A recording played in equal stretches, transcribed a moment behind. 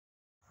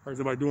How's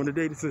everybody doing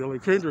today? This is LA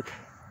Kendrick.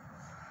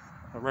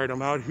 All right,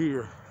 I'm out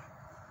here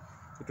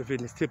with the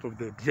fitness tip of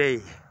the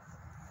day.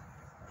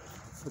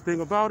 The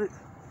thing about it,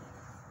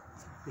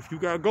 if you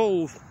got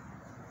goals,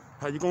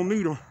 how you gonna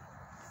meet them?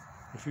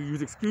 If you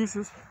use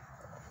excuses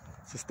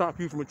to stop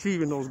you from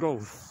achieving those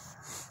goals.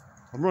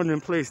 I'm running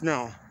in place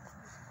now,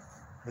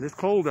 and it's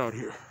cold out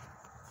here,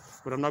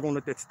 but I'm not gonna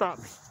let that stop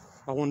me.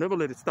 I will never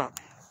let it stop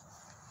me.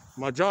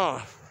 My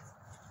job,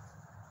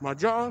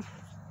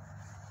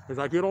 as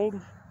I get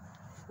older,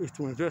 is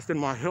to invest in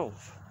my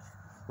health,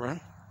 right?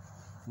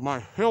 My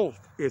health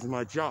is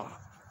my job.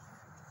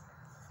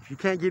 If you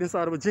can't get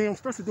inside of a gym,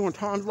 especially during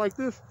times like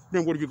this,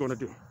 then what are you gonna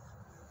do?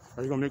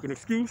 Are you gonna make an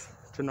excuse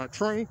to not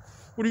train?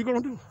 What are you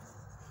gonna do,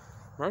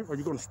 right? Are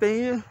you gonna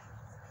stay in?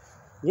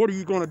 What are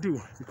you gonna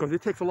do? Because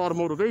it takes a lot of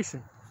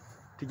motivation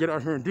to get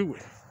out here and do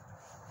it,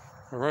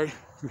 all right?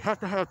 You have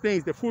to have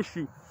things that push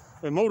you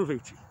and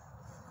motivate you.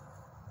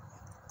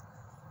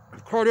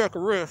 Cardiac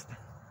arrest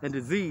and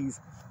disease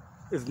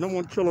is the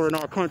 #1 killer in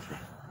our country.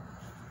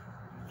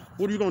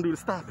 What are you gonna do to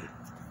stop it?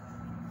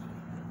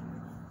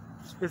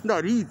 It's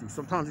not easy.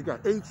 Sometimes you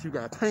got aches, you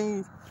got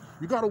pains.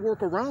 You gotta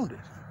work around it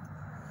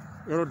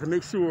in order to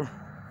make sure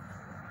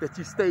that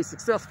you stay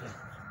successful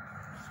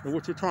in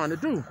what you're trying to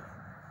do.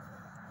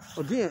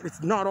 Again,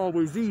 it's not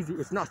always easy.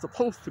 It's not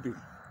supposed to be.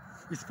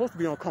 You're supposed to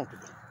be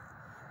uncomfortable.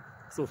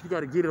 So if you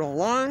gotta get it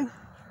online,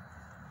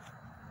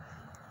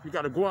 you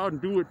gotta go out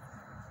and do it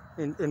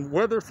in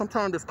weather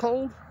sometimes it's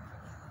cold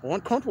or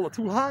uncomfortable or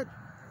too hot.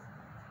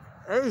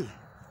 Hey,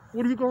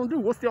 what are you gonna do?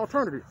 What's the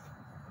alternative?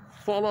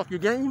 Fall off your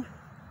game?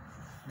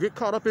 Get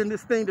caught up in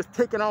this thing that's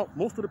taking out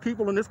most of the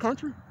people in this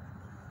country?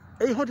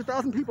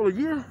 800,000 people a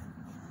year?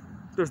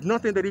 There's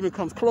nothing that even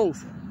comes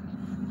close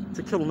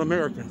to killing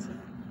Americans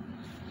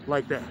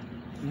like that.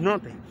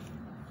 Nothing.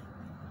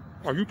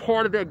 Are you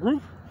part of that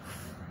group?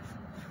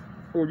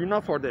 Or you're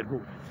not part of that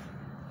group?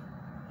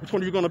 Which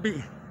one are you gonna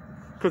be?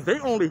 Because they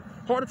only,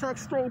 heart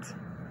attacks, strokes,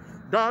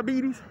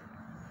 diabetes,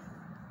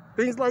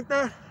 things like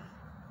that,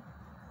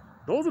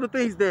 those are the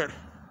things that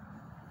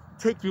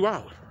take you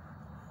out.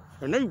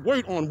 And they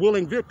wait on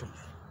willing victims.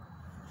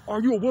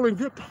 Are you a willing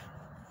victim?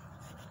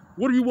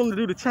 What are you willing to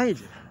do to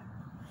change it?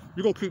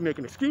 You're gonna keep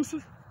making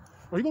excuses?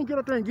 Or you're gonna get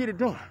up there and get it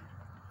done?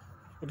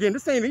 Again,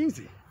 this ain't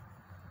easy.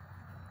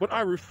 But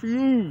I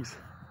refuse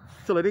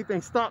to let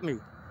anything stop me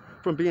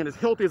from being as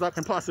healthy as I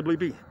can possibly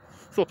be.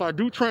 So if I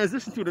do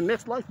transition to the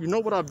next life, you know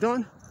what I've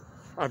done?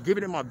 I've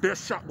given it my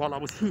best shot while I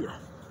was here.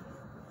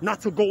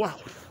 Not to go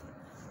out,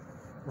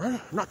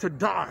 right? Not to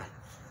die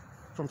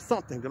from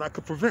something that I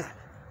could prevent.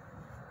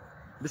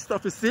 This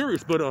stuff is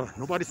serious, but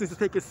nobody seems to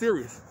take it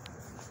serious.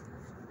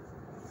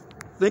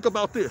 Think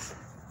about this.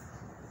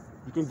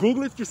 You can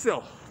Google it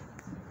yourself.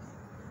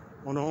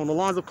 On the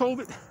lines of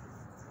COVID,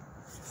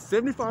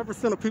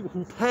 75% of people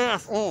who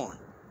pass on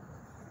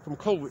from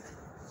COVID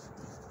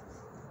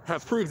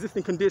have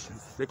pre-existing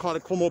conditions. They call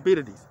it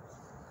comorbidities.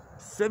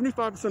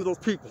 75% of those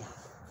people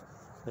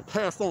that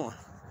pass on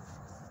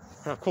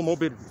have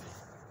comorbidities.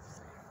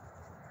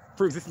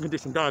 Pre-existing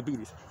condition,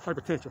 diabetes,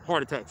 hypertension,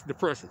 heart attacks,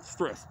 depression,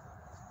 stress.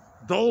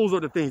 Those are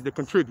the things that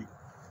contribute.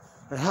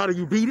 And how do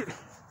you beat it?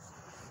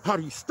 How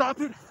do you stop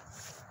it?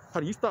 How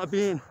do you stop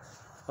being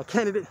a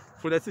candidate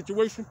for that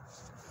situation?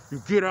 You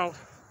get out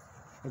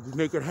and you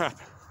make it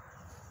happen.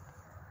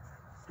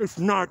 It's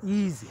not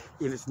easy,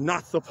 and it's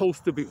not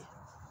supposed to be.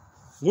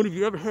 When have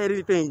you ever had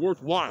anything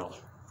worthwhile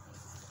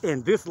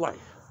in this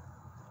life?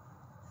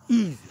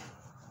 Easy.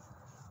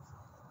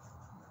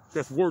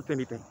 That's worth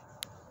anything.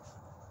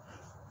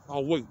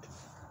 I'll wait.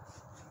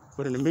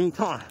 But in the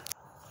meantime,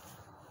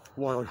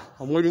 while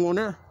I'm waiting on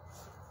that,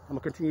 I'm gonna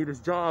continue this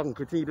jog and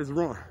continue this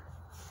run.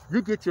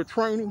 You get your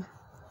training,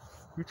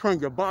 you train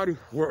your body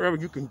wherever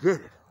you can get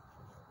it.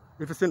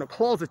 If it's in a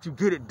closet, you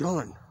get it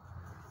done.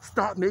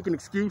 Stop making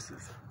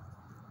excuses,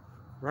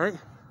 right?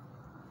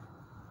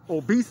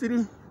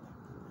 Obesity,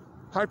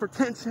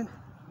 hypertension,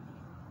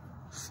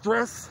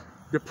 stress,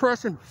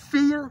 depression,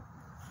 fear,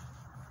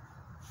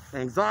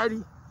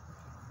 anxiety,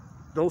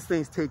 those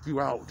things take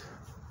you out.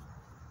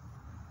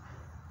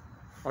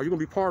 Are you gonna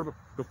be part of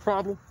the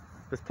problem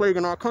that's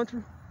plaguing our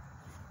country,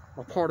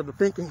 or part of the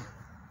thinking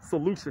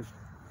solution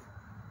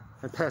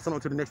and pass it on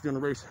to the next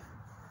generation?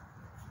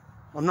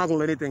 I'm not gonna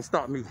let anything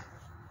stop me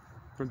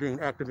from being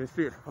active and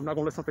fit. I'm not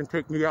gonna let something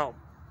take me out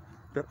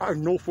that I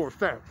know for a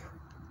fact,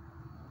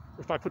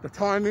 if I put the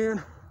time in,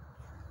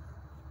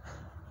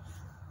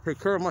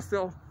 take care of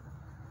myself,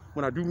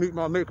 when I do meet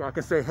my maker, I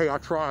can say, hey, I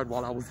tried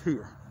while I was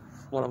here,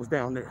 while I was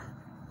down there.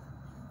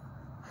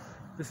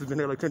 This has been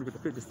LA Kendrick with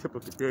the fitness tip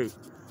of the day.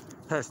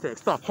 Hashtag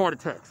stop heart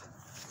attacks.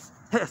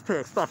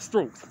 Hashtag stop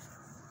strokes.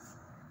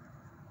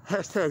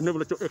 Hashtag never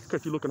let your ex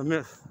catch you looking a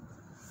mess.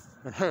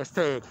 And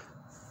hashtag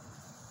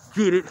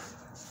get it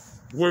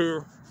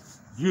where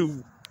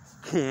you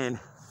can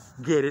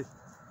get it.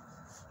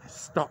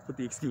 Stop with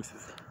the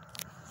excuses.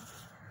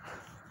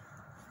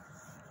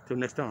 Till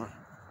next time,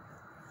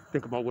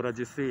 think about what I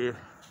just said,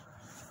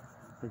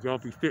 and y'all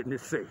be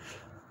fitness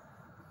safe.